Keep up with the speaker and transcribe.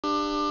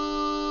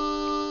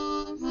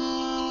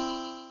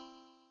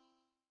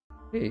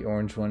Hey,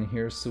 Orange One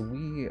here. So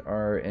we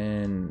are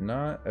in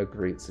not a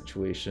great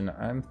situation.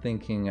 I'm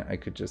thinking I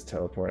could just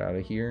teleport out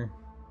of here,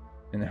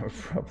 and that would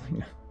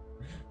probably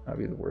not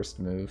be the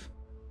worst move.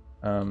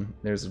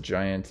 There's a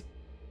giant,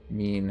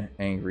 mean,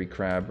 angry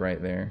crab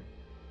right there.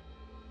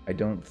 I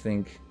don't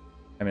think,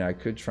 I mean, I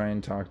could try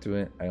and talk to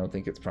it. I don't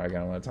think it's probably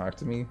gonna want to talk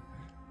to me.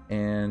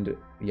 And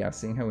yeah,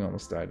 seeing how we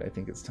almost died, I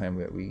think it's time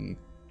that we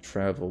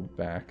travel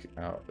back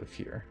out of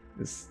here.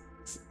 This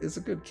is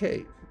a good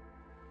cave.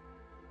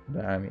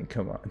 I mean,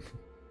 come on.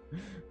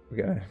 We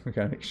gotta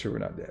make sure we're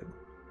not dead.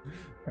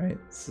 Alright,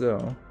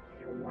 so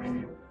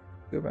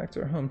go back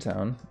to our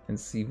hometown and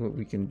see what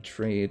we can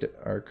trade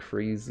our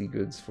crazy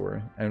goods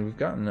for. And we've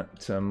gotten up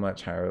to a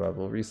much higher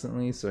level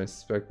recently, so I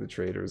suspect the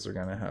traders are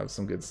gonna have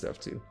some good stuff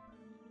too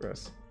for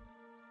us.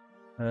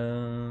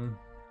 I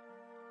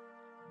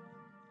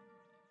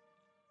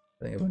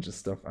think a bunch of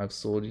stuff I've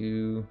sold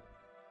you.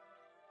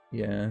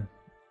 Yeah.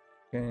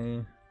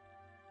 Okay.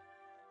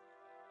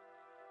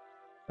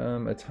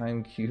 A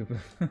time cube.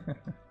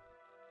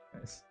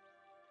 Nice.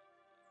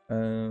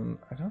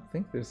 I don't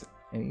think there's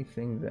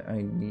anything that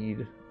I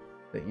need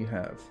that you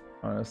have,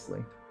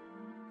 honestly.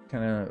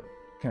 Kind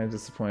of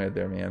disappointed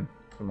there, man,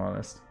 if I'm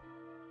honest.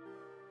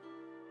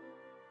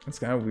 It's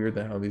kind of weird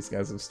that how these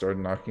guys have started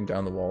knocking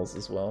down the walls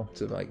as well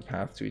to like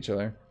path to each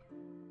other.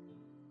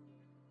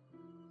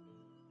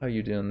 How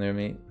you doing there,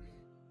 mate?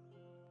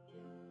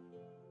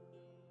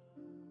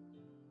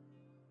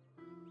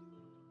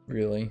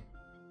 Really?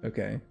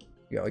 Okay.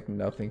 You got like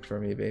nothing for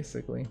me,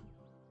 basically.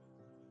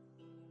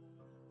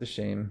 It's a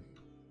shame.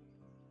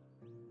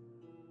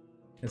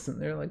 Isn't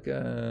there like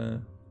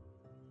a...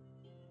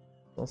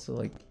 Also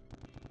like...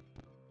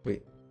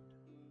 Wait.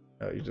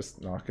 Oh, you're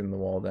just knocking the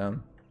wall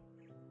down?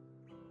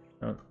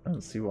 I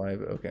don't see why,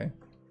 but okay.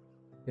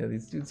 Yeah,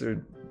 these dudes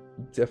are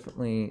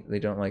definitely... They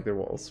don't like their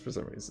walls for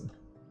some reason.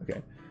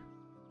 Okay.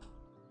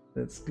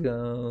 Let's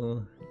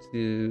go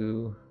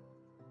to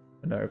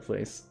another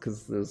place,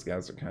 because those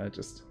guys are kind of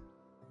just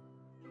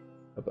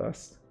a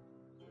bust.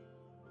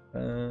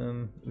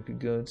 We could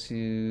go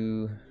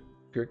to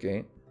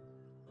Gate.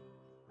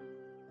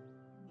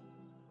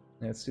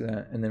 Let's do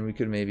that, and then we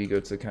could maybe go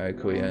to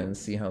Kayakoya and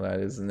see how that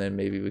is, and then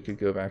maybe we could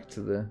go back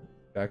to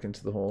back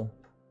into the hole.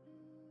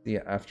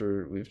 Yeah,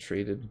 after we've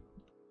traded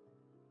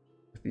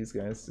with these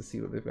guys to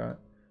see what they've got.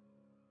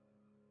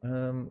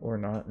 Or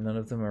not. None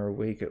of them are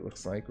awake, it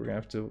looks like. We're gonna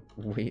have to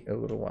wait a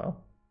little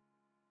while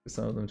for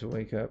some of them to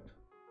wake up.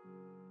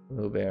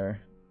 Little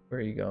bear, where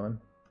are you going?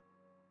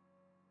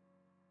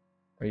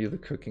 Are you the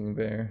cooking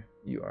bear?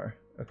 You are.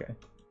 Okay.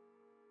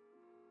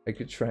 I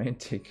could try and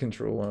take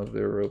control of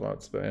their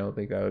robots, but I don't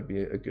think that would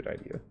be a good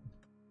idea.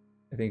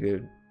 I think they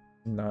would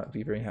not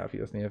be very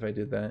happy with me if I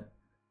did that.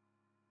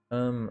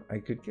 I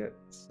could get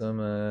some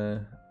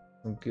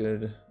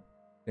good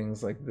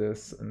things like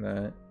this and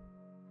that.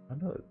 I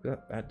don't know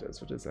what that does.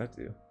 What does that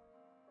do?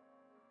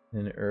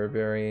 An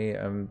herberry.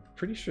 I'm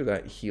pretty sure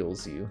that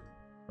heals you.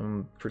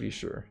 I'm pretty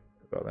sure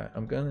about that.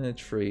 I'm gonna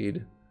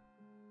trade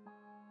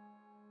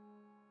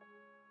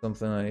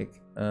something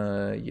like,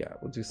 yeah,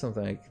 we'll do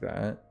something like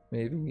that,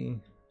 maybe.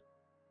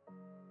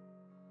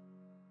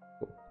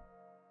 Cool.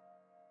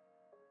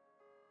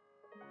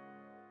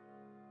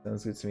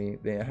 Sounds good to me.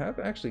 They have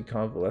actually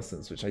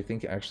convalescence, which I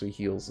think actually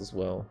heals as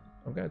well.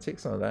 I'm gonna take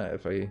some of that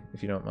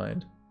if you don't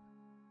mind.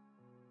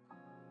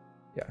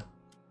 Yeah,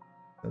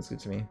 sounds good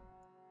to me.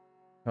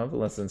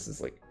 Convalescence is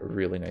like a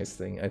really nice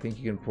thing. I think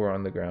you can pour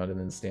on the ground and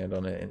then stand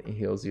on it and it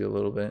heals you a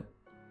little bit.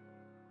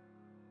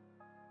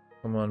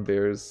 Come on,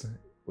 bears.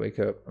 Wake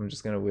up. I'm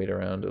just gonna wait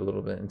around a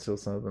little bit until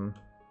some of them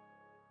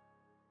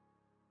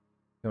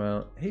come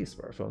out. Hey,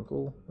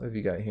 Sparfunkel, what have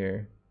you got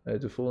here? A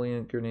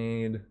defoliant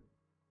grenade,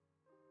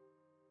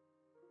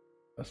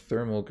 a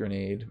thermal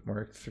grenade,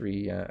 Mark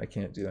III. Yeah, I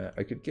can't do that.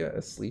 I could get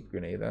a sleep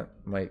grenade. That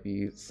might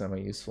be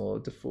semi-useful.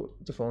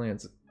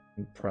 Defoliant's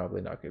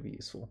probably not gonna be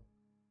useful.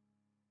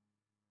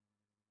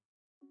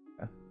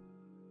 Yeah.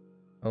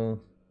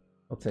 I'll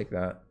take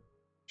that.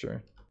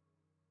 Sure.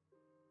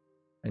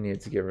 I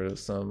needed to get rid of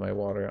some of my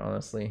water,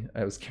 honestly.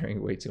 I was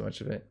carrying way too much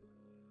of it.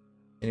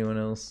 Anyone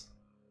else?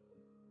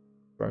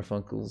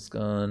 Garfunkel's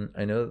gone.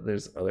 I know that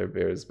there's other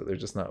bears, but they're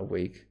just not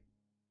awake.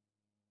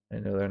 I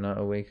know they're not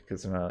awake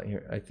because they're not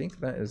here. I think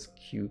that is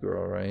Q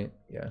Girl, right?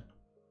 Yeah.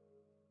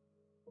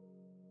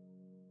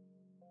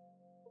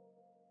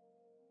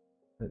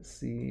 Let's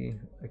see.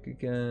 I could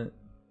get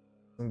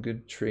some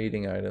good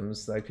trading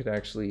items that could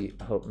actually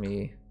help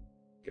me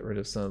get rid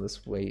of some of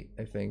this weight,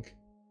 I think.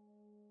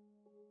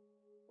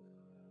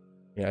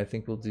 Yeah, I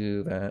think we'll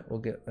do that. We'll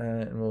get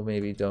that, and we'll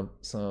maybe dump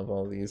some of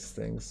all these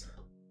things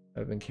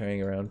I've been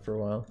carrying around for a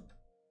while.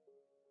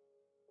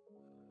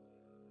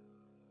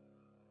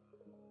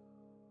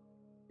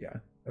 Yeah,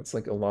 that's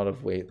like a lot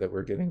of weight that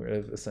we're getting rid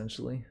of,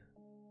 essentially.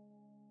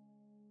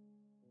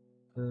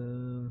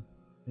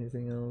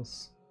 Anything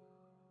else?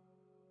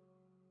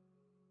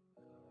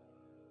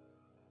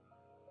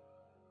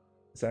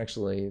 It's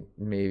actually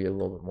maybe a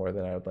little bit more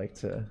than I would like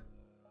to.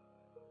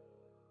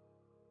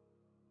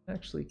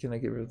 Actually, can I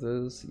get rid of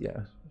those? Yeah,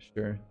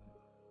 sure.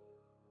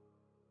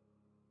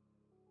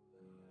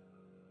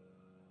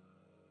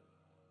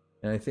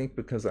 And I think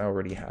because I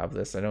already have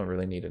this, I don't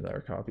really need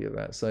another copy of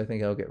that. So I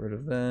think I'll get rid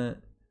of that.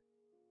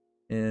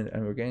 And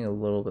we're getting a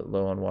little bit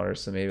low on water,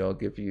 so maybe I'll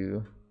give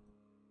you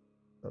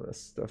all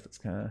this stuff that's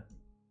kind of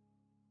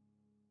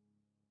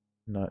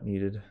not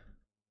needed.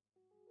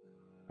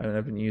 I mean,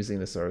 I've been using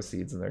the Sora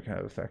seeds and they're kind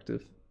of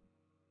effective.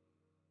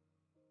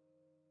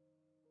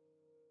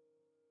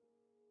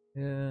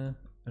 Yeah,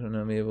 I don't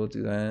know, maybe we'll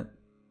do that.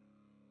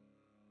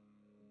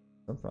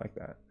 Something like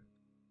that.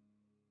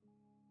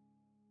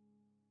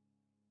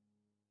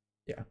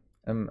 Yeah,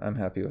 I'm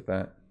happy with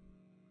that.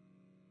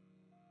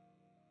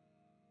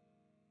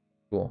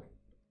 Cool.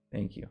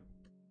 Thank you.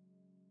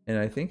 And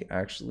I think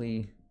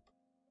actually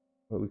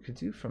what we could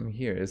do from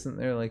here, isn't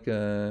there like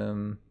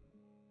there's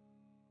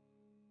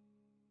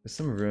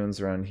some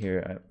ruins around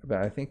here, but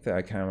I think that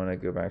I kind of want to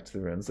go back to the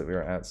ruins that we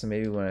were at. So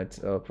maybe when I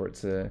teleport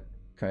to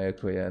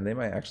Kayakuya, and they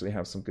might actually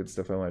have some good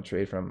stuff I want to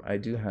trade from. I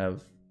do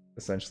have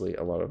essentially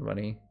a lot of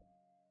money.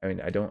 I mean,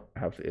 I don't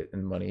have it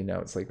in money now.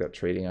 It's like that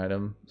trading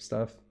item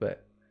stuff,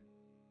 but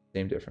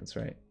same difference,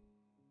 right?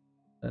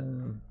 Let's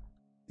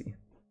see.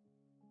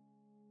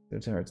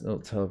 There's our little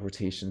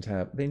teleportation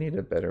tab. They need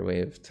a better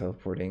way of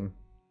teleporting.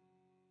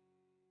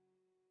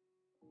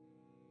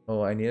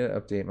 Oh, I need to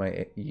update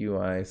my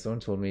UI. Someone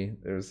told me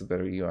there's a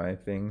better UI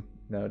thing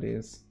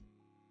nowadays.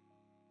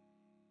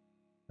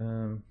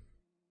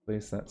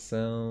 Place that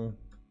cell.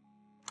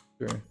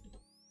 Sure.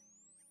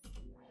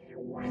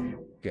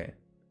 Okay.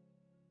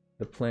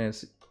 The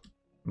plants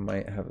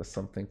might have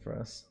something for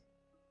us.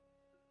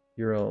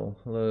 Ural.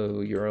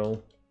 Hello,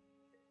 Ural.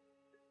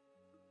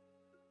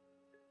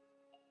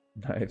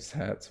 Knives,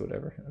 hats,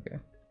 whatever. Okay.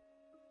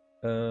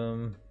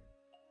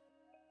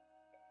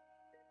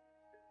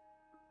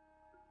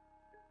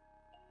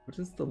 What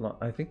is the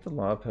I think the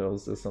law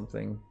pedals does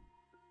something.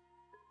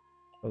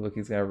 Oh look,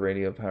 he's got a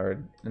radio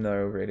powered,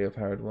 another radio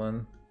powered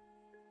one.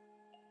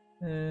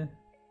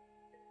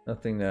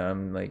 Nothing that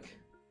I'm like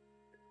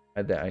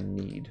that I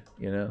need,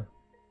 you know.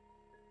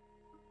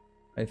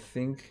 I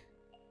think.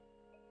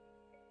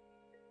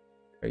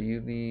 Are you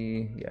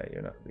the? Yeah,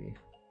 you're not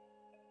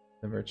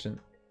the merchant.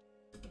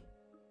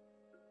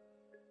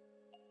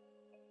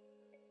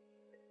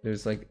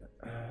 There's like,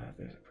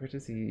 where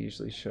does he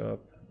usually show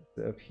up?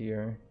 Up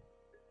here,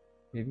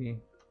 maybe.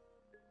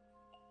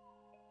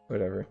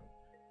 Whatever.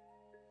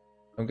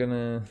 I'm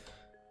gonna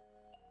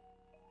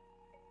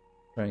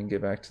try and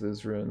get back to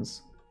those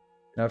ruins.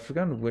 Now I've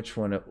forgotten which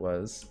one it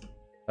was.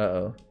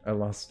 Uh-oh, I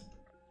lost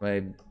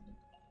my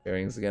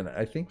bearings again.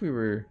 I think we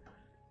were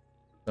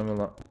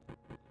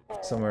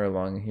somewhere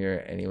along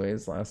here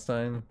anyways last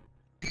time.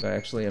 But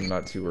actually I'm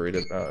not too worried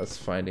about us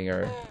finding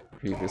our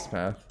previous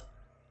path.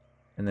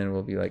 And then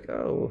we'll be like,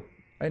 oh,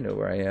 I know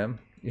where I am,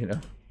 you know.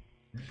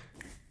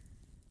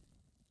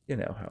 You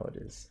know how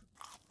it is.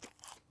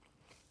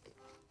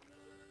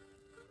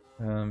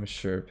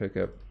 Sure, pick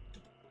up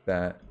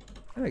that.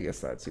 And I guess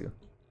that too.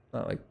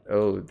 Not like,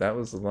 oh, that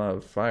was a lot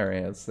of fire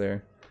ants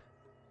there.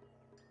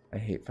 I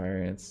hate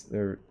fire ants.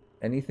 They're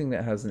anything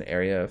that has an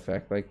area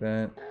effect like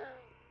that.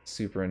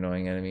 Super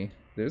annoying enemy.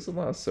 There's a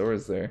lot of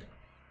Soras there.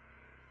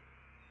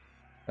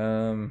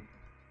 Can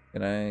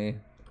I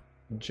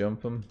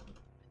jump them?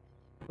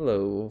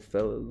 Hello,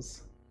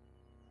 fellas.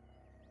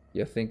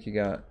 You think you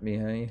got me,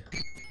 hey?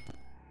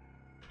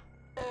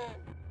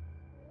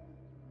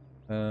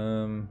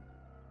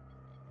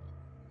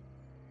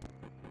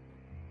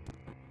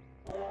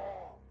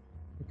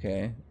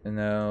 Okay, and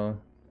now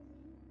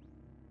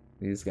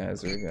these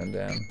guys are going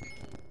down.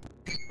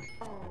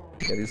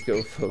 Yeah, these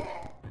go folk.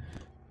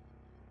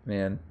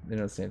 Man, they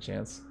don't stand a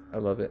chance. I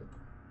love it.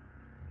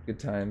 Good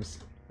times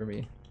for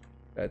me,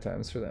 bad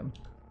times for them.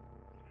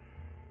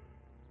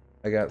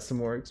 I got some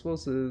more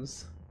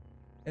explosives.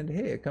 And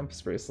hey, a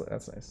compass bracelet,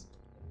 that's nice.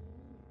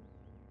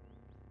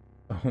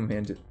 Oh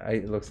man,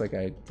 it looks like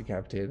I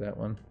decapitated that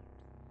one.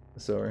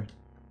 So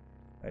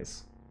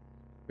nice.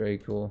 Very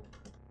cool.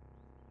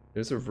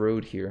 There's a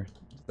road here.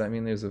 Does that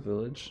mean there's a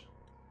village?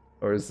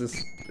 Or is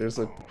this, there's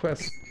a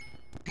quest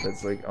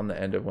that's like on the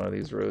end of one of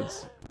these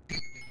roads.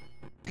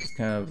 It's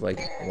kind of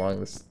like along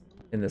this,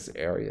 in this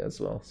area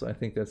as well. So I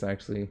think that's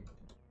actually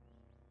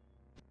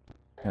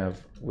kind of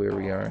where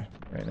we are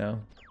right now.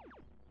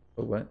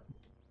 Oh, what?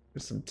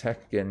 There's some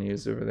tech getting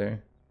used over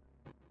there.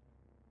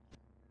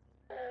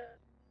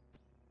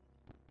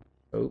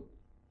 Oh,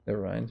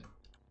 never mind.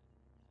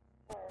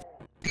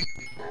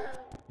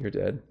 You're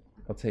dead.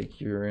 I'll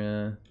take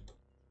your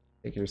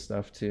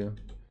stuff too.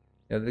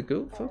 Yeah, the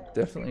goat folk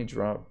definitely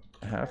drop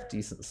half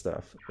decent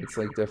stuff. It's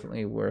like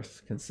definitely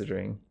worth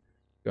considering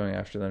going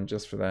after them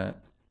just for that.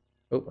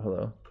 Oh,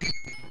 hello.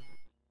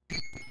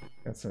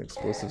 Got some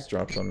explosives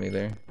dropped on me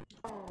there.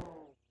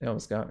 They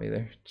almost got me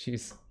there.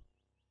 Jeez.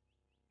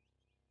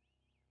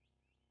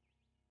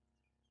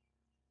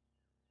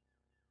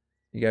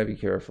 You gotta be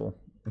careful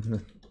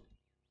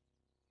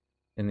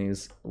in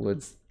these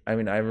woods. I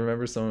mean, I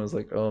remember someone was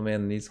like, oh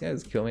man, these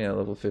guys kill me at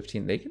level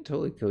 15. They can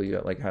totally kill you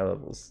at like high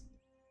levels.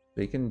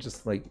 They can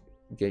just like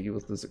get you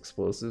with those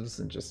explosives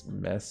and just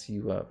mess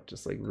you up,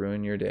 just like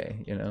ruin your day,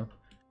 you know?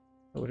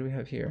 Oh, what do we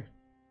have here?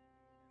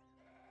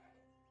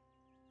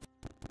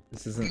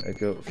 This isn't a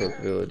goat folk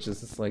village.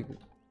 Is this like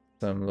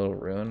some little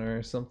ruin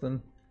or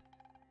something?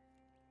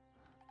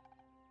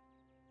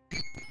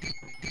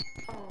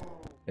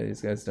 Yeah,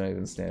 these guys don't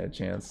even stand a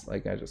chance.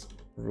 Like, I just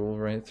roll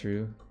right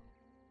through.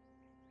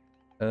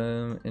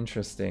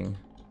 Interesting.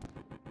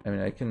 I mean,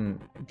 I can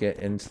get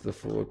into the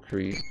Floor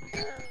Crete.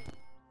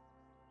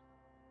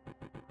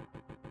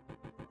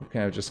 I'm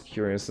kind of just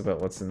curious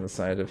about what's in the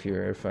side of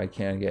here. If I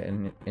can get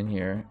in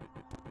here.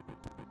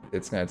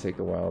 It's gonna take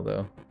a while,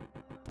 though.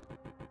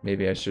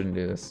 Maybe I shouldn't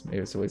do this. Maybe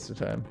it's a waste of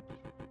time.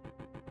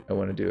 I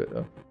want to do it,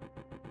 though.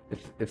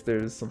 If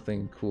there's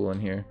something cool in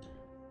here.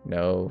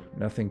 No,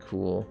 nothing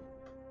cool.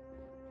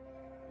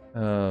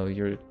 Oh,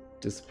 you're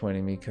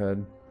disappointing me,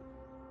 Cud.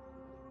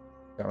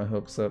 Got my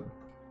hopes up.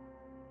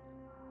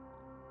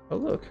 Oh,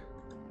 look.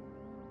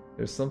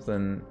 There's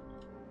something.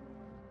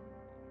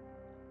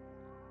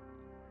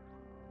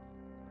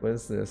 What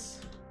is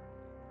this?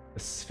 A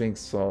Sphinx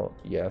Salt.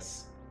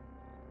 Yes.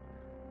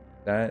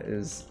 That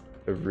is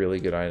a really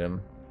good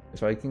item.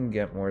 If I can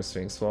get more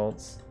Sphinx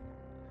Faults,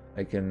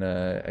 I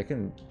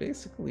can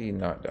basically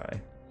not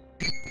die.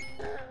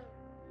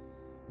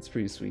 It's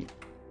pretty sweet.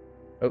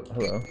 Oh,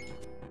 hello.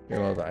 Here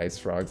are all the ice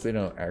frogs. They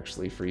don't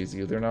actually freeze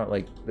you. They're not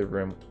like the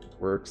rim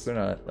works. They're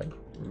not like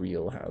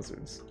real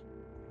hazards.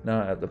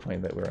 Not at the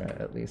point that we're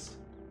at least.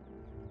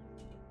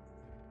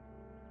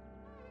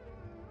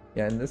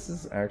 Yeah, and this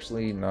is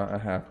actually not a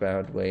half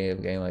bad way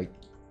of getting like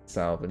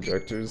salve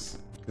injectors,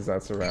 because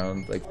that's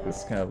around like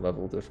this kind of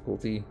level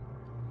difficulty.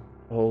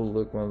 Oh,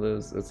 look, one of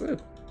those. That's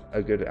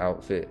a good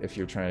outfit if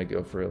you're trying to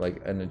go for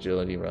like an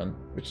agility run,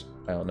 which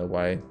I don't know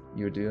why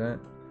you would do that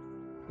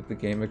with the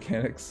game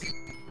mechanics.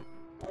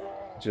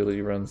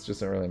 Agility runs just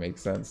don't really make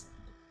sense,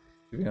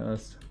 to be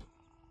honest.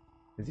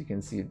 As you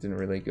can see, it didn't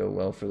really go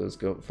well for those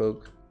goat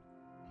folk.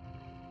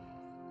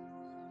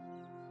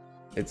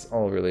 It's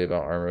all really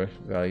about armor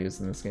values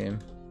in this game.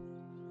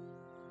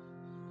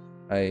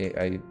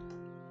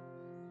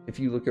 If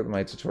you look at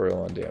my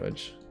tutorial on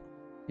damage,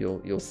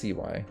 you'll see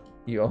why.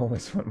 You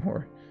always want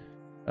more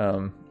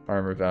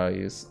armor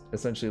values.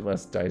 Essentially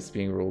less dice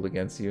being rolled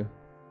against you.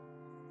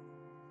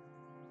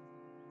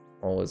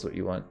 Always what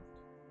you want.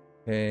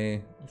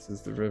 Okay, this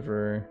is the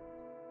river.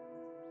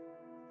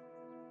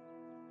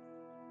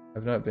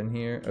 I've not been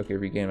here. Okay,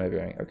 regain my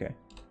bearing. Okay,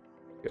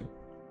 good.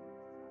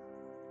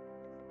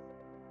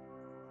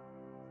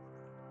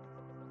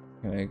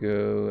 Can I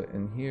go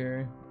in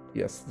here?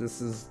 Yes,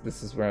 this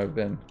is where I've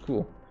been.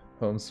 Cool.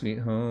 Home sweet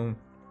home.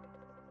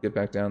 Get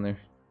back down there.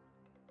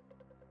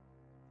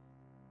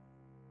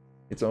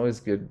 It's always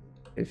good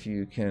if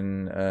you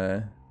can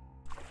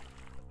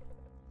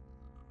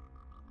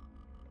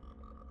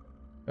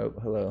oh,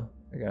 hello.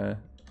 I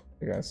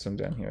gotta swim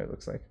down here, it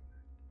looks like.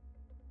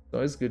 It's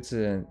always good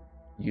to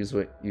use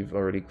what you've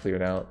already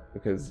cleared out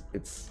because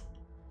it's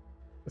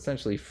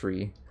essentially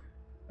free.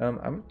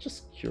 I'm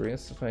just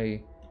curious if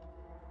I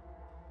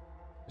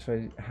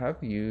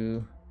have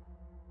you,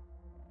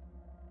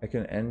 I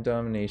can end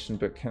domination,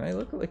 but can I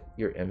look at like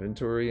your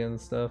inventory and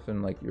stuff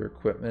and like your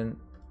equipment?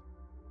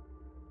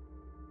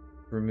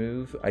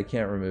 Remove? I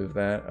can't remove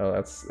that. Oh,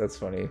 that's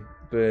funny.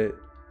 But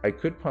I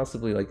could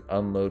possibly like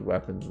unload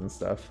weapons and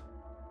stuff.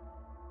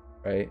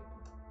 Right?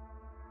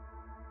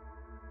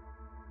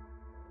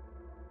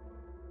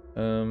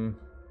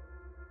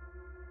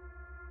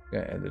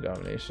 Gotta end the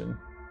domination.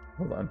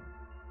 Hold on.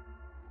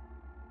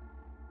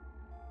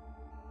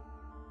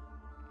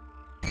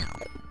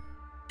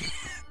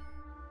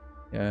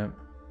 Yeah,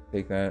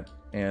 take that.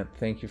 And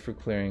thank you for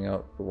clearing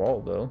out the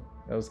wall, though.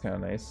 That was kind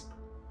of nice.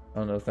 I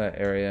don't know if that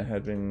area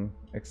had been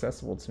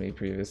accessible to me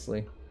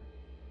previously.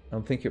 I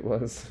don't think it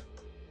was,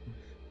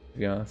 to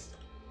be honest.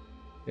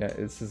 Yeah,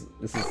 this is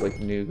like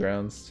new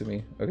grounds to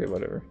me. Okay,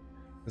 whatever.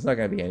 There's not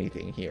gonna be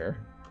anything here.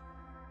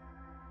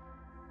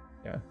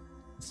 Yeah,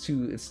 it's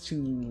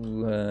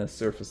too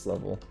surface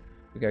level.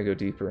 We gotta go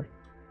deeper.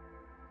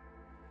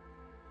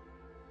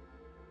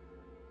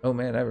 Oh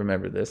man, I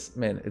remember this.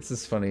 Man, it's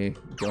just funny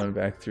going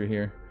back through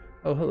here.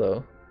 Oh,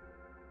 hello.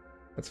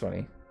 That's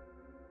funny.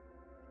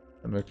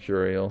 A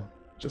Mercurial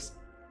just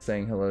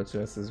saying hello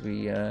to us as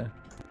we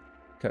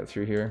cut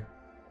through here.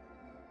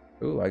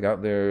 Ooh, I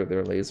got their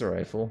laser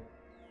rifle.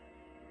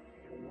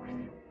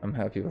 I'm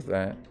happy with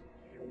that.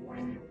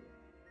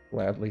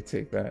 Gladly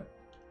take that.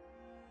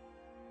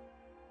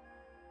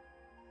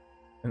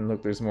 And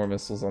look, there's more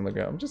missiles on the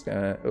ground. I'm just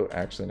gonna... Oh,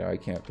 actually, no, I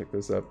can't pick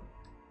this up.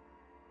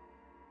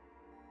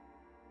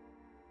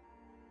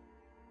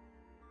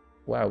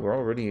 Wow, we're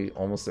already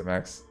almost at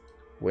max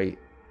weight.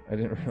 I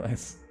didn't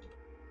realize.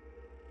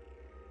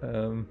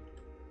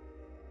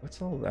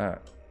 What's all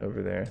that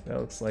over there? That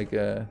looks like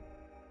oh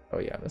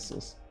yeah,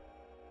 missiles.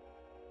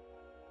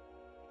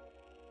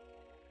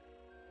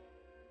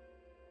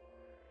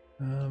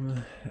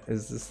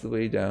 Is this the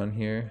way down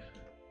here?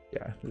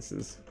 Yeah, this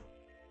is.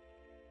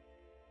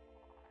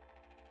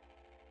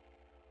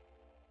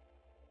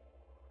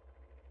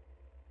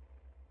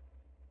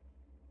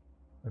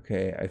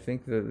 Okay, I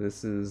think that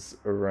this is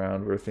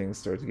around where things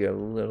start to get a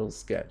little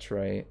sketch,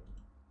 right?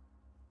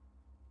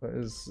 What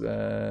is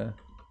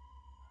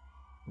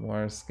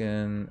Water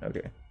skin.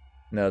 Okay.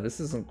 No, this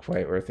isn't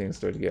quite where things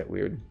start to get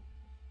weird.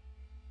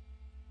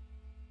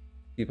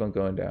 Keep on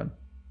going down.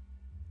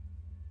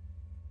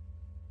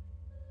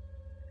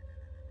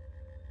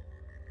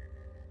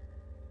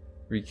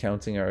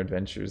 Recounting our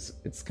adventures,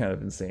 it's kind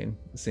of insane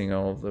seeing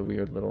all of the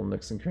weird little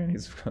nooks and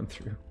crannies we've gone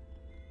through.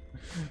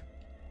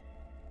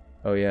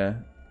 Oh yeah,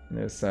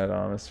 there's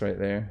Sadamus right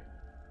there.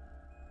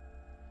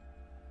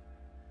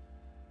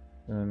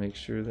 Make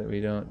sure that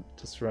we don't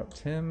disrupt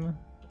him.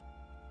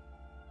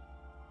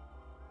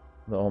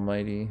 The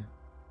almighty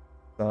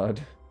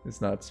God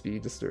is not to be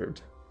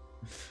disturbed.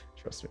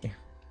 Trust me.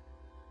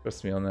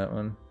 Trust me on that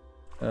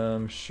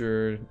one.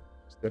 Sure,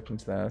 step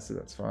into the acid,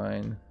 that's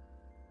fine.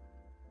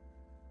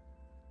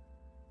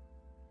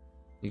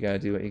 You gotta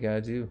do what you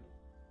gotta do.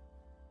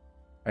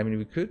 I mean,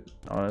 we could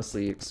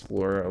honestly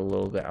explore a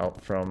little bit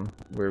out from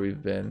where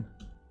we've been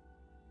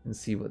and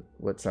see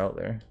what's out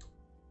there.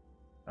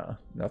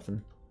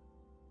 Nothing.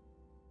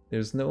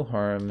 There's no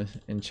harm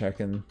in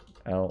checking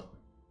out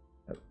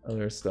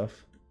other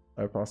stuff,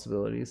 other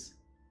possibilities.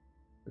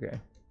 Okay.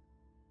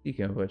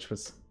 Speaking of which,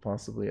 what's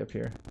possibly up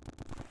here?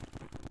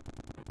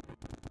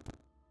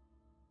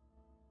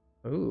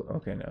 Oh,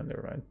 okay, no,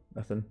 never mind.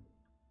 Nothing.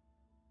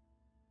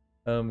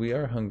 We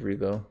are hungry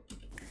though.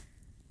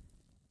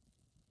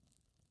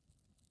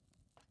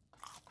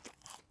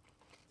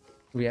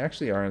 We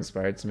actually are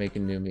inspired to make a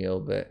new meal,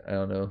 but I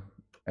don't know.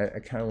 I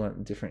kind of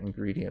want different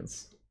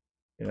ingredients,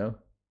 you know?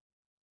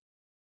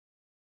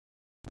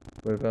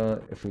 What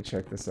about if we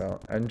check this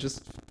out? I'm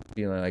just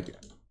feeling like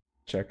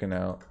checking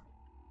out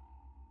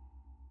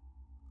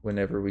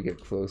whenever we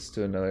get close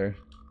to another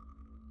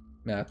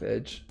map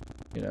edge,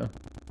 you know?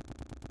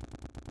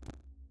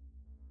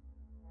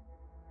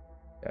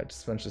 Yeah,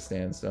 just a bunch of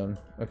sandstone.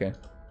 Okay.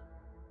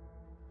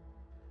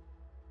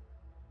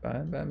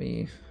 Fine by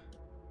me.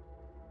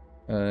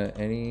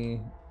 Any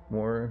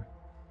more?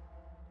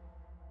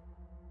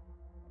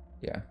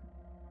 Yeah.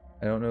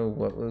 I don't know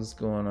what was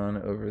going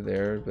on over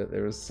there, but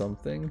there was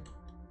something.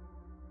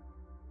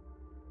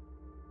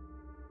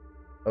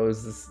 Oh,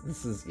 is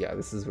this is, yeah,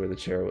 this is where the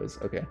chair was.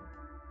 Okay.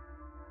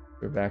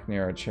 We're back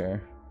near our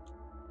chair.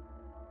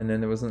 And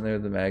then wasn't there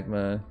the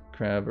magma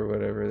crab or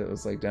whatever that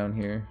was like down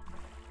here?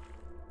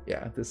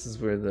 Yeah, this is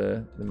where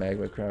the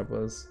magma crab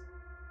was.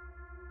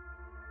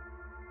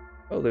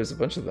 Oh, there's a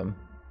bunch of them.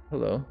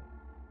 Hello.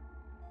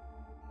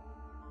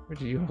 Where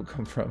did you all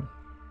come from?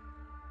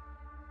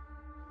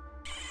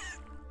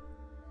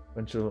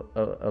 Bunch of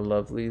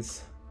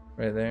lovelies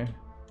right there.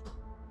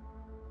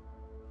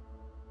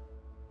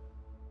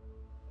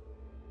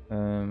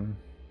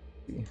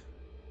 See.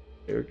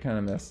 They were kind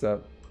of messed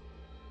up.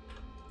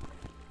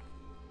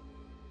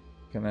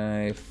 Can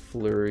I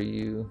flurry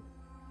you?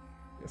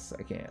 Yes,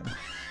 I can.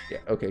 Yeah,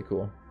 okay,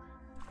 cool.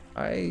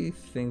 I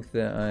think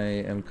that I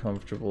am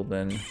comfortable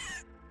then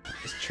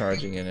just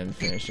charging in and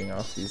finishing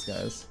off these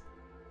guys.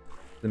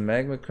 The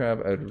magma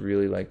crab I'd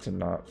really like to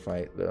not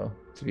fight though,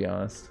 to be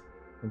honest.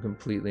 I'm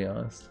completely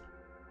honest.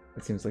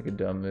 That seems like a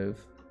dumb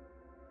move.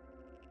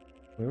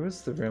 Where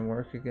was the rim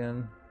work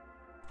again?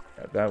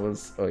 Yeah, that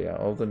was, oh yeah,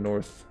 all the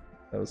north.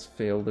 That was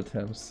failed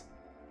attempts.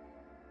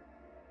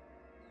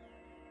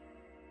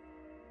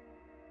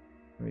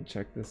 Let me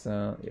check this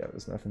out. Yeah,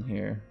 there's nothing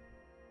here.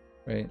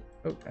 Right?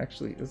 Oh,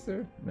 actually, is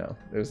there? No,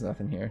 there's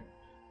nothing here.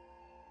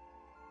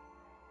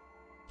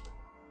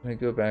 Can I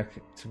go back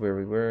to where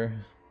we were?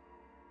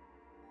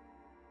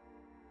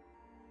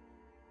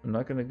 I'm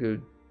not gonna go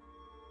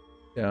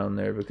down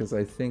there because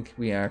I think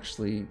we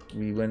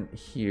went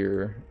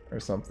here or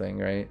something,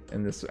 right?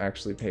 And this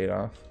actually paid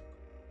off.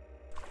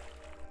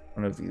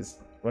 One of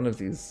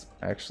these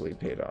actually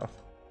paid off.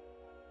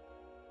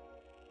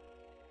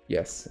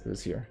 Yes, it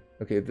was here.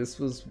 Okay, this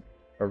was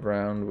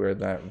around where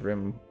that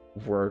rim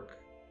work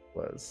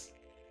was.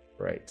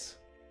 Right.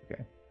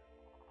 Okay.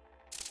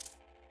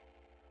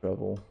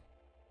 Trouble.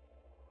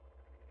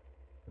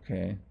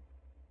 Okay.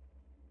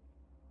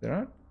 They're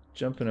not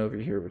jumping over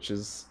here, which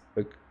is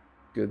a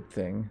good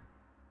thing.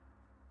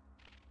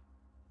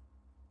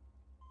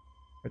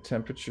 Our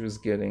temperature is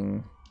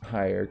getting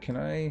higher. Can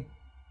I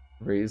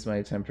raise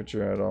my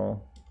temperature at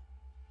all?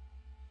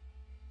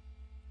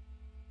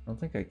 I don't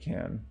think I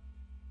can.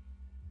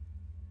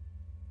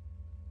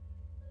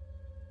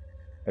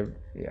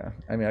 Yeah,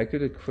 I mean, I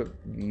could equip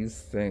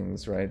these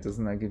things, right?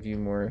 Doesn't that give you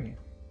more?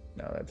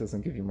 No, that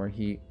doesn't give you more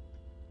heat.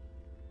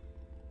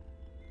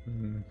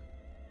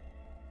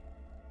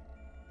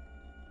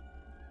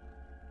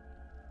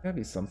 Gotta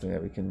be something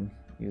that we can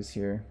use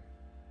here.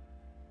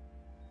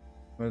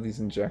 One of these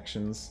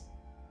injections.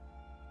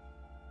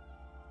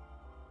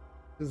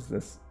 What does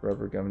this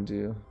rubber gum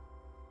do?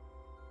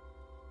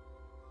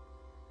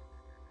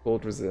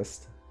 Cold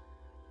resist.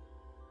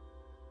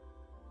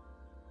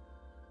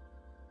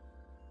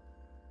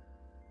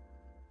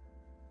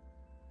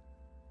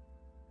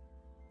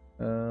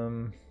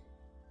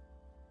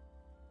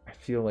 I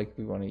feel like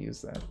we want to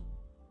use that.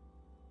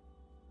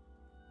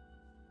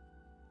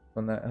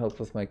 Won't that help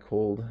with my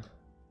cold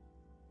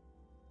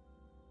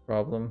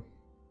problem?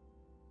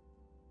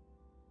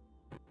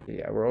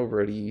 Yeah, we're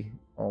already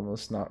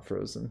almost not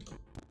frozen.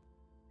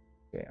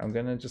 Okay, I'm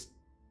gonna just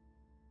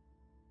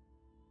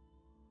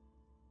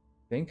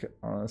think,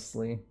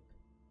 honestly.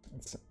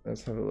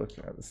 Let's have a look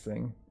at this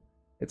thing.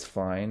 It's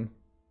fine.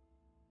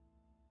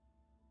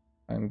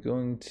 I'm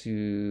going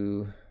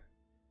to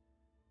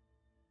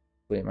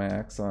plate my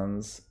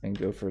axons and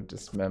go for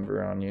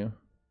dismember on you.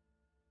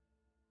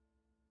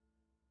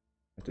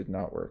 It did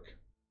not work.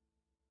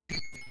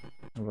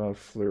 How about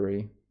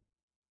flurry?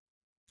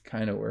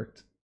 Kind of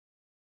worked.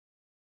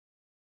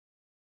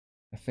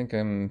 I think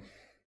I'm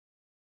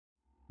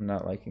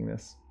not liking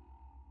this.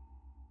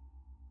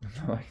 I'm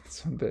not liking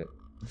this one bit.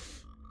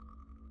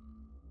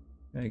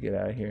 I gotta get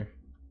out of here.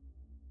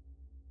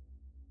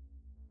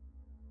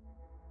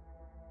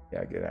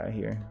 Yeah, get out of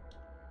here.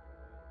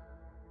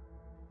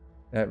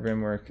 That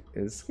rimwork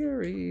is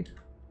scary.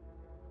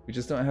 We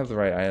just don't have the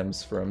right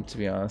items for him, to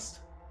be honest.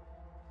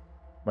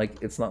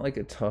 Like, it's not like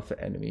a tough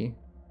enemy,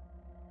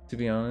 to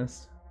be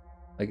honest.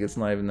 Like, it's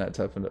not even that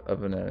tough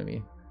of an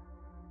enemy.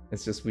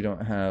 It's just we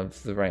don't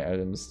have the right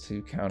items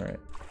to counter it,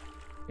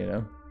 you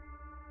know?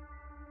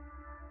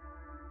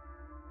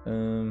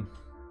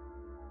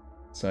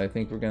 So I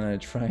think we're gonna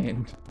try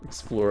and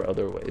explore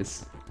other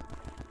ways.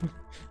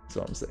 That's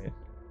all I'm saying.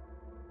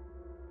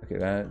 Okay,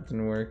 that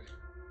didn't work.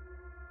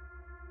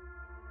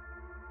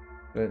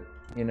 But,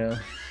 you know,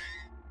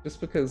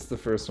 just because the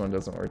first one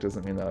doesn't work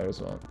doesn't mean the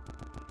others won't.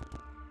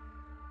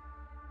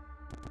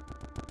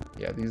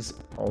 Yeah, these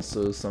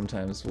also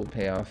sometimes will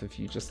pay off if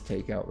you just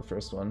take out the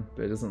first one,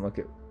 but it doesn't look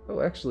at...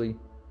 Oh, actually,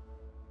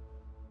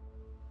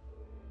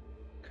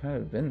 kind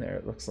of been there,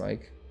 it looks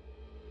like.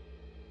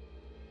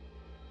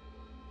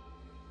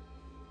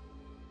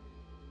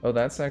 Oh,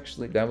 that's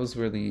actually... That was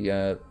where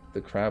the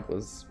crab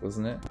was,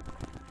 wasn't it?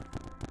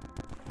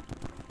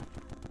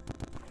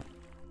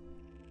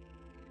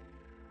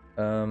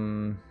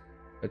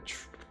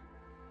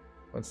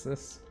 What's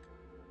this?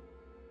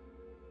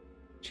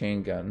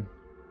 Chain gun.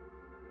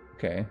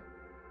 Okay.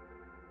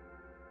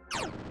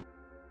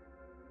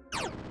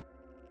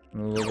 I'm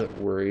a little bit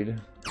worried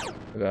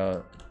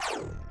about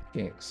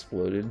getting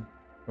exploded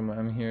from what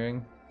I'm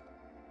hearing.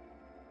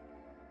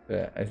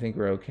 But I think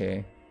we're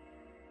okay.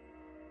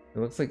 It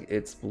looks like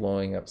it's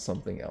blowing up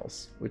something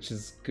else, which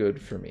is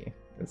good for me.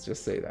 Let's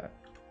just say that.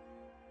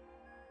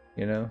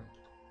 You know?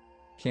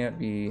 Can't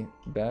be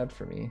bad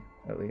for me,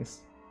 at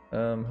least.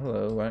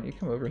 Hello, why don't you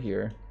come over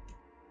here?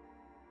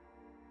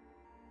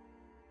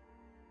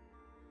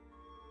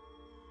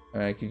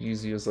 I could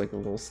use you as like a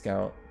little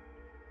scout.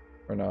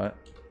 Or not.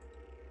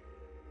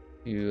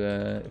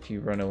 If you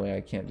run away,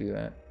 I can't do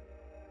that.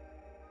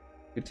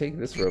 Could take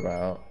this robot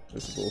out.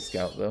 This little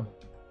scout, though.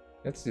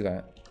 Let's do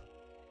that.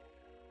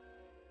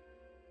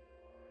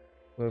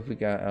 What have we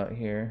got out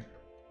here?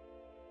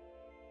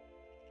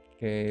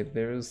 Okay,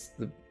 there's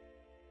the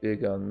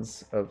big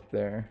guns up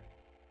there.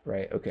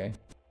 Right, okay.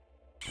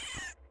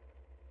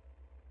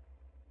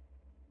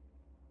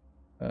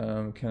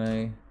 Can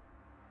I...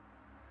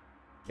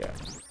 Yeah.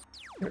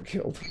 Got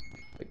killed.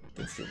 Like,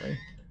 instantly.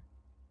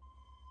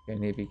 Okay, I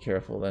need to be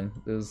careful then.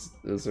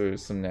 Those are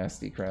some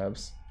nasty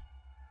crabs.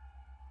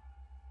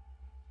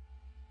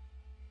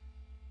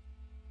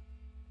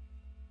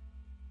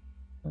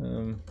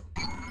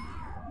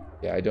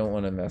 Yeah, I don't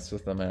want to mess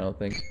with them, I don't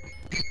think.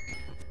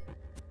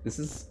 This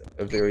is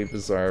a very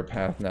bizarre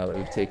path now that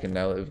we've taken,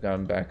 now that we've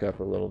gone back up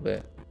a little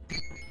bit.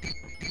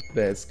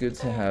 But it's good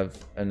to have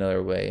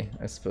another way,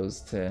 I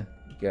suppose, to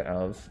get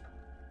out of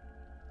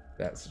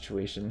that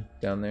situation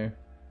down there.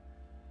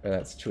 By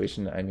that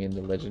situation, I mean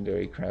the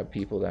legendary crab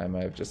people that I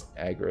might have just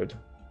aggroed.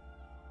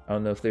 I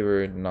don't know if they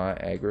were not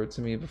aggroed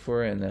to me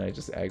before and then I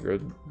just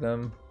aggroed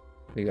them.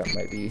 I think that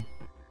might be...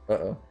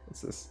 Uh-oh,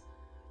 what's this?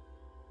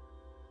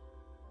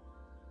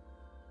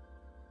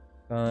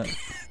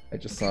 I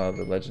just saw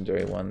the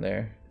legendary one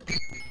there. If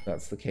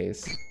that's the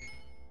case.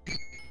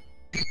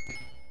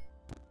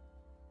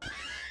 I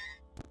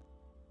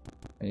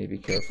need to be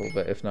careful,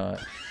 but if not,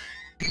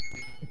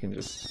 I can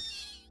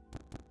just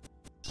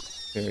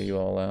clear you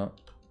all out.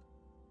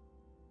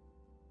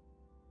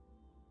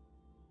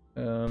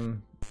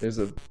 There's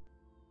a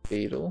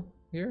Fatal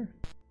here.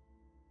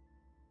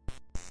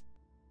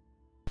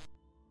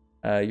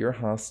 You're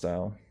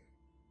hostile.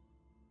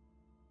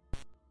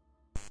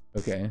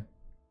 Okay.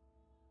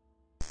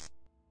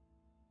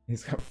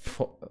 He's got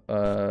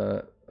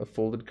a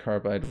folded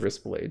carbide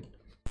wrist blade.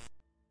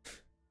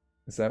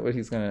 Is that what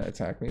he's gonna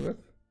attack me with?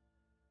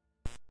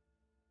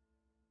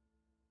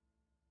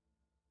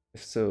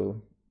 If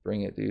so,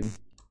 bring it, dude.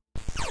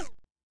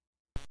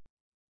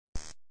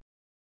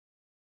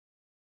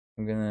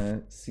 I'm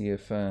gonna see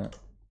if I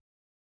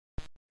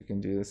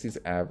can do this. He's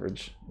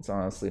average. It's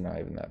honestly not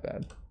even that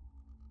bad.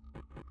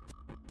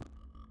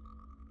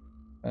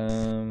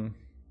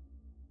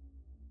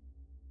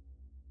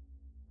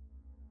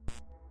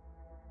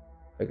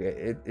 Okay,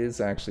 it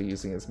is actually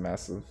using its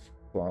massive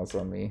claws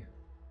on me.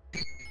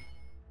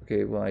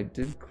 Okay, well I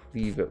did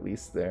cleave at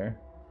least there.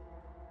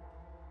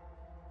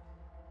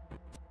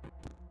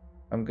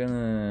 I'm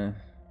gonna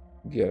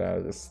get out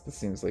of this. This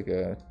seems like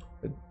a...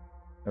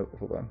 Oh,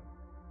 hold on.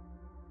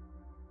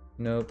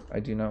 Nope, I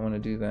do not want to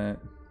do that.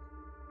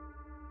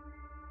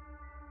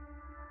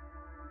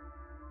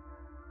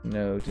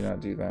 No, do not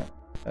do that.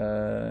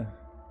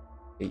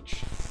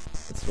 H.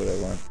 That's what I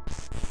want.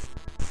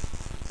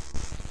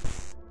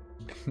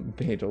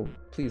 Beetle,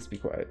 please be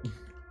quiet.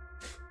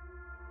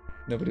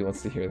 Nobody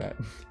wants to hear that.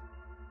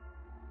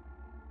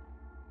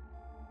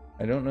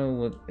 I don't know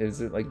what...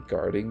 Is it like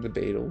guarding the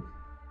Beetle?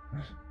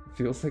 It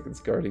feels like it's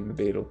guarding the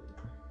Beetle.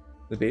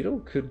 The Beetle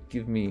could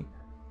give me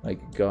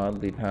like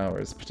godly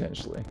powers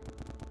potentially.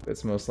 But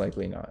it's most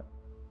likely not.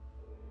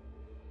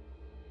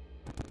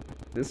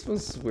 This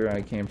was where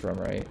I came from,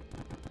 right?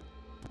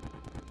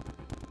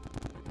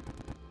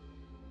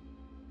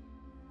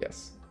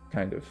 Yes,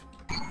 kind of.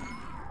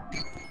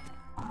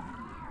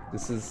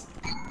 This is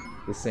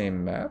the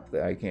same map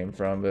that I came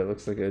from, but it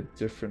looks like a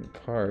different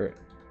part.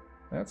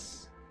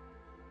 That's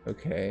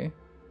okay.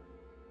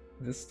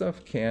 This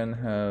stuff can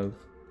have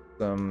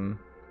some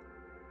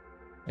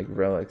like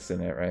relics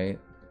in it, right?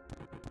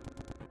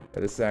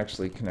 But this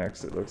actually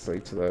connects, it looks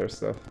like, to the other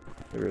stuff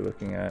we were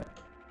looking at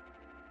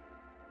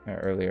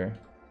earlier.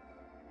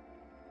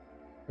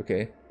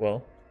 Okay,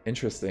 well,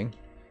 interesting.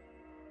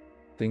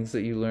 Things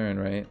that you learn,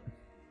 right?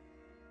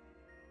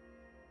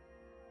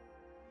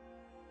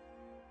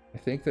 I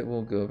think that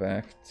we'll go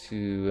back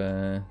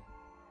to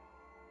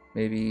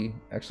maybe,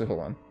 actually hold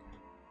on,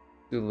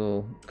 do a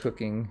little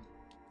cooking.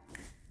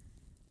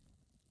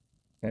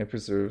 Can I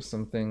preserve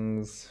some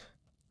things?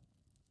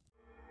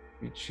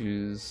 We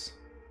choose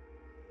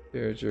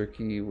bear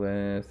jerky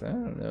with, I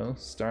don't know,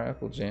 star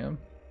apple jam.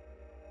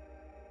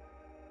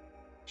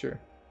 Sure.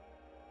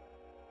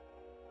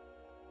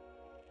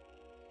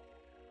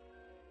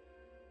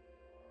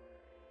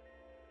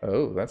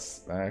 Oh, that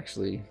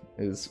actually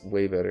is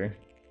way better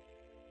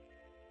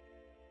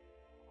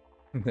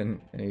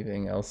than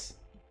anything else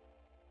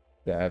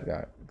that I've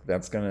got.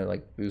 That's gonna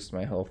like boost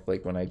my health.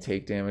 Like when I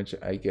take damage,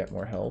 I get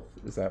more health.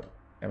 Is that,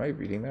 am I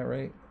reading that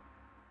right?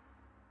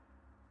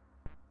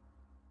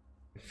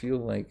 I feel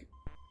like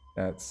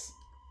that's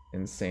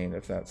insane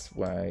if that's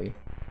why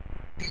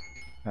I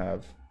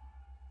have.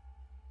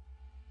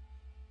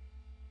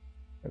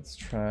 Let's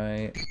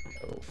try,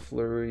 oh,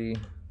 flurry.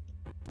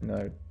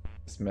 No,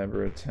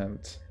 dismember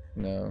attempt.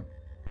 No.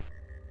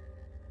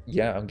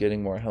 Yeah, I'm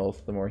getting more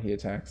health the more he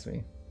attacks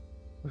me.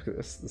 Look at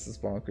this. This is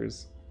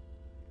bonkers.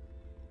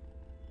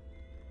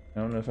 I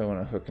don't know if I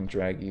want to hook and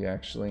drag you,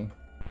 actually.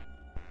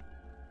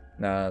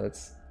 Nah,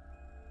 let's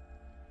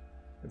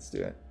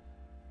do it.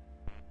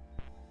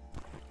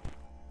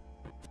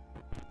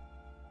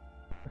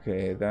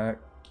 Okay, that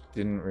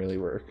didn't really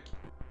work.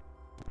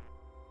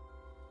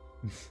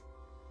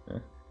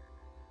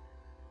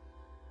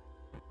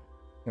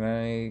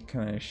 Can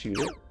I shoot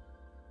it?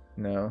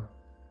 No.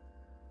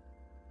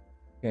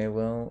 Okay,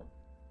 well,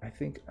 I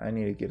think I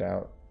need to get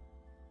out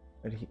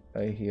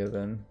here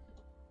then.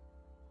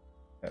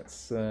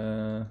 Let's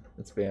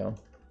bail.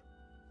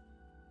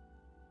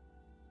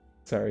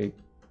 Sorry,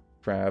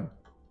 crab,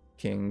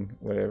 king,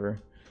 whatever.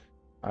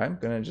 I'm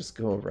gonna just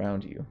go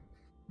around you.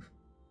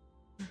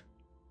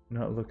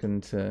 Not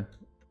looking to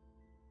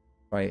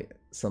fight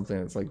something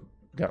that's like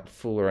got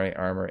full right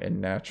armor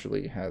and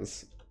naturally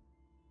has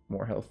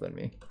more health than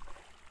me.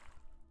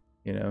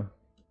 You know?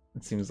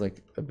 It seems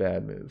like a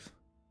bad move.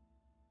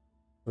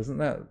 Wasn't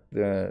that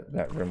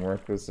that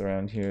rimwork was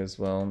around here as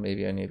well?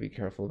 Maybe I need to be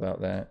careful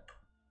about that.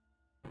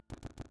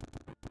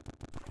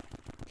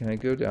 Can I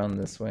go down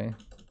this way?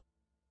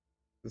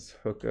 Just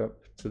hook up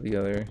to the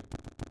other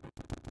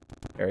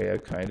area,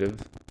 kind of.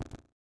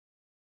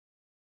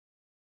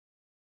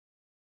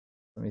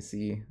 Let me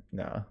see.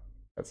 Nah,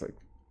 that's like,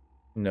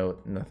 no,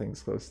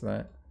 nothing's close to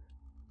that.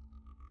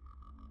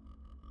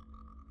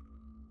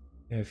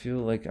 Yeah, I feel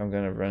like I'm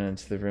gonna run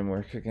into the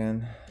rimwork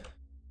again.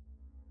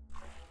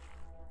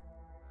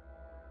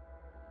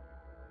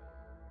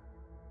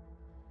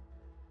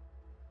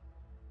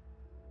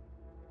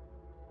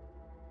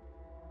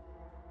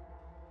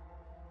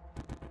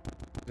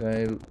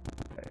 I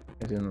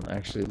didn't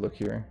actually look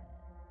here.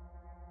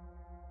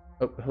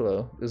 Oh,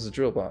 hello. There's a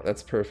drill bot.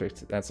 That's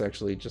perfect. That's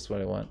actually just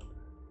what I want.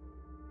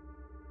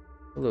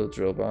 Hello,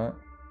 drill bot.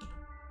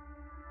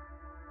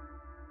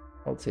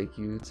 I'll take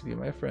you to be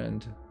my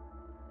friend.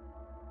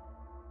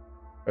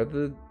 Are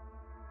the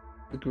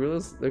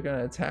gorillas, they're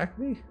gonna attack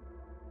me?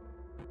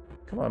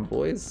 Come on,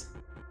 boys.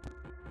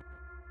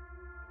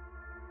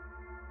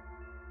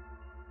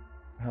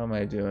 How am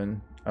I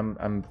doing?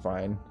 I'm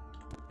fine.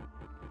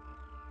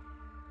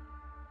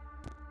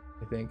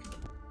 I think.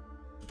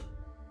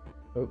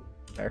 Oh,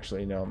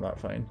 actually no, I'm not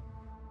fine.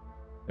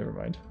 Never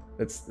mind.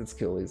 Let's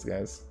kill these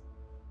guys.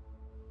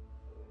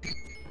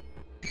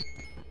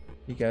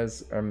 You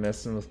guys are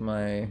messing with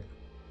my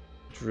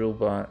drill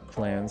bot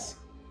plans.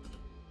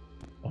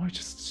 Oh, I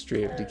just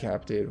straight up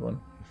decapitated one.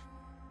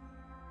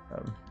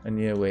 I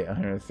need to wait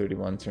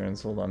 131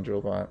 turns. Hold on,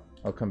 drill bot.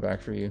 I'll come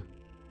back for you.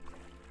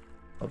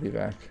 I'll be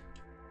back.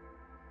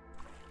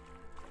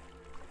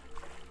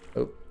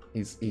 Oh,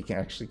 he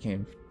actually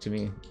came to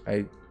me.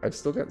 I've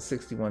still got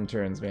 61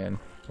 turns, man.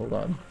 Hold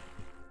on.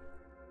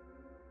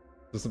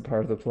 This isn't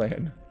part of the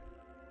plan.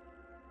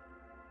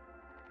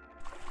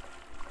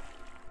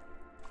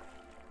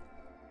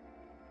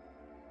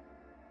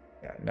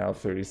 Yeah, now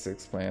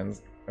 36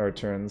 plans or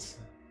turns.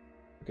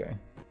 Okay.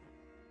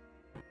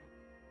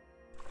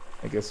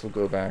 I guess we'll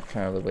go back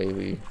kind of the way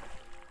we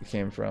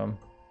came from.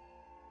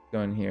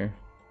 Go in here.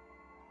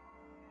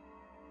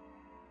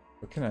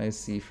 What can I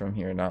see from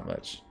here? Not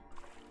much.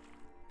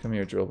 Come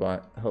here,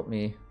 Drillbot. Help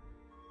me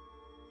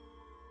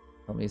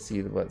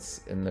see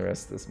what's in the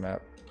rest of this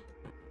map.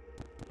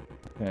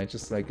 Can I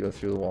just like go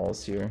through the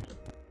walls here?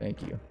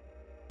 Thank you.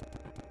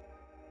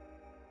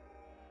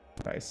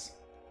 Nice.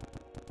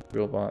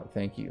 Drillbot,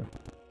 thank you.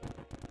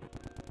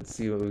 Let's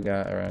see what we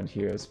got around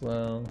here as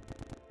well.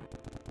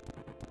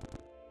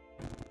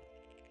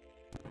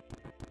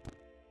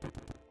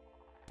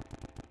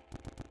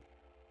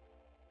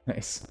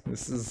 Nice.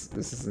 This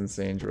is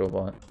insane,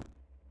 Drillbot.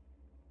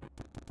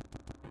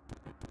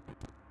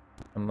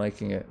 I'm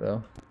liking it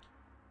though.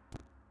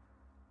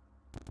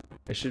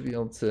 I should be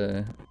able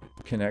to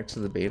connect to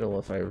the Beetle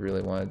if I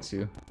really wanted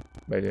to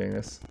by doing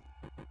this.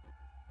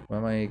 What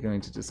am I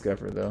going to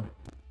discover though?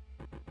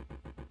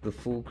 The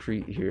full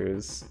Crete here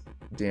is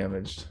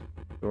damaged,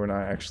 but we're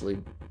not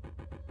actually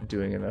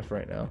doing enough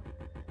right now.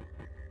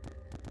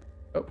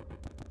 Oh,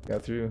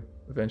 got through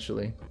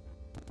eventually.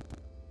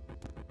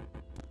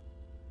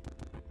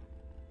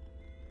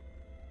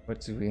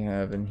 What do we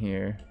have in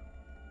here?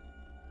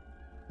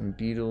 Some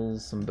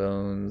beetles, some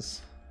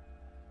bones.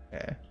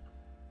 Yeah.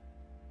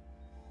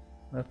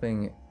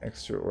 Nothing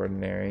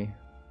extraordinary.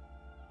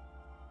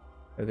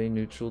 Are they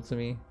neutral to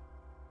me?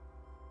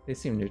 They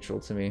seem neutral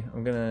to me.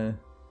 I'm gonna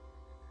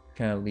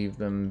kind of leave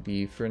them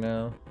be for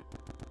now.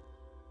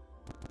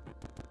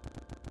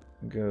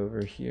 Go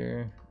over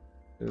here.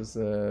 There's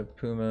a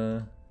puma.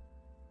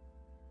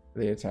 Are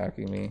they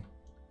attacking me?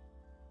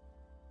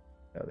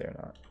 No, they're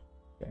not.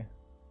 Okay.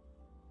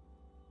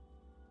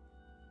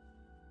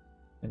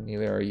 And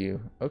neither are you.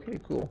 Okay,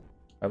 cool.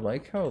 I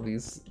like how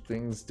these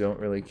things don't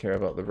really care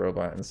about the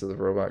robot, and so the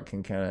robot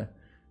can kind of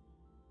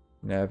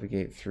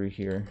navigate through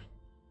here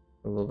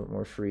a little bit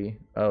more free.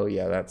 Oh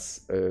yeah,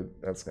 that's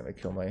gonna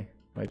kill my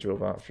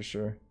Drillbot for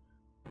sure.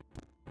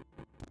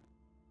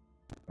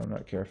 I'm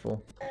not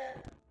careful.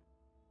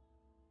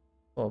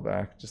 Fall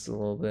back just a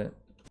little bit.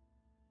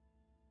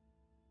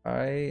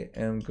 I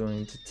am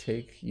going to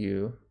take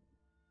you,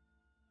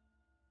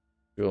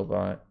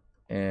 Drillbot,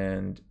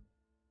 and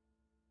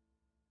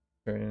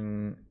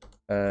turn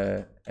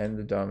end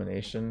the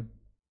domination.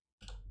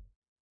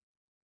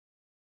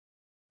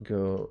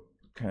 Go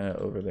kind of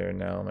over there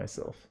now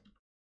myself.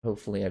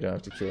 Hopefully I don't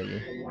have to kill you.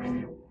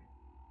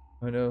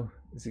 Oh no,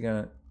 is he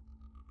gonna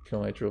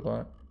kill my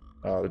Drillbot?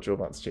 Oh, the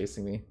Drillbot's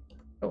chasing me.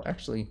 Oh,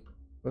 actually,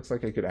 looks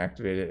like I could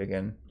activate it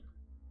again.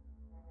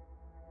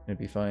 It'd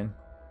be fine.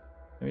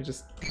 Let me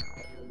just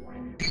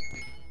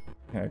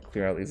kind of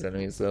clear out these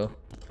enemies though.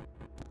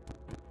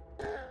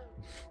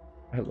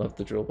 I love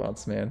the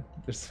Drillbots, man.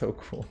 They're so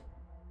cool.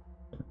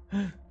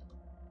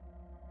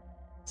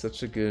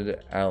 Such a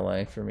good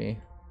ally for me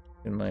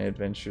in my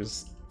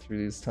adventures through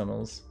these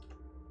tunnels.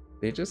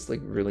 They just like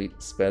really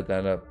sped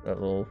that up,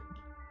 that little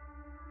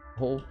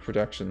whole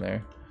production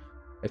there.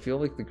 I feel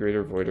like the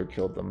Greater Voider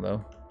killed them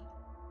though.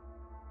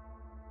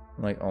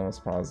 I'm like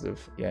almost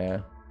positive. Yeah.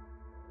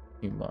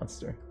 You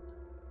monster.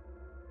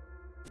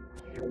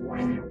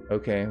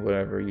 Okay,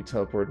 whatever. You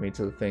teleported me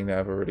to the thing that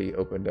I've already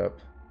opened up.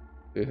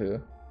 Yeah,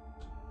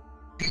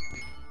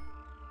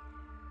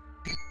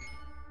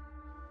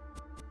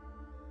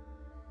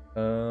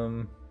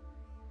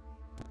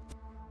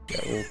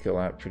 we'll kill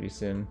that pretty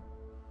soon.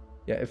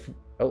 Yeah, if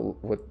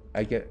what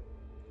I get,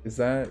 is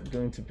that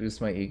going to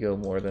boost my ego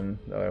more than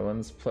the other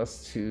ones?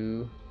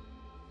 +2.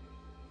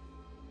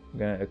 I'm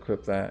gonna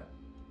equip that.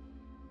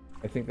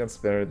 I think that's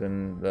better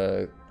than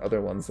the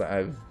other ones that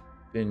I've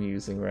been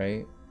using,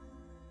 right?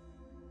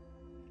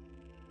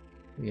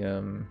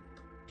 The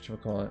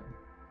whatchamacallit?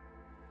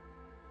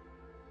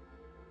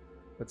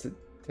 What's it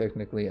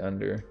technically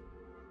under?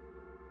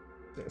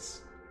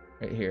 This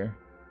right here.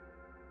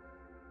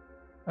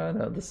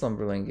 No, the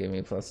Slumberling gave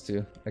me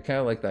 +2. I kind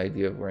of like the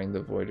idea of wearing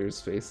the Voider's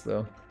face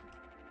though.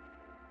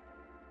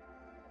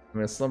 I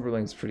mean, a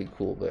Slumberling's pretty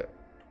cool, but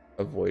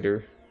a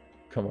Voider?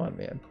 Come on,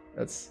 man.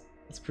 That's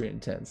pretty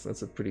intense.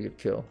 That's a pretty good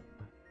kill.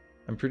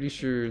 I'm pretty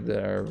sure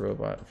that our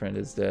robot friend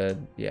is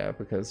dead. Yeah,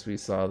 because we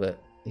saw that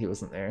he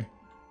wasn't there.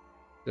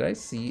 Did I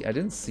see? I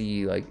didn't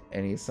see like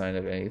any sign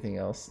of anything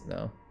else.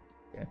 No.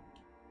 Okay.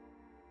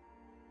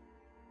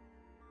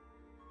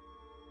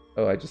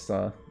 Oh, I just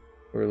saw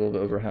we're a little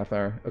bit over a half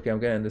hour. Okay, I'm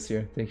gonna end this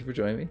here. Thank you for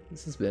joining me.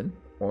 This has been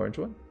Orange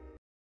One.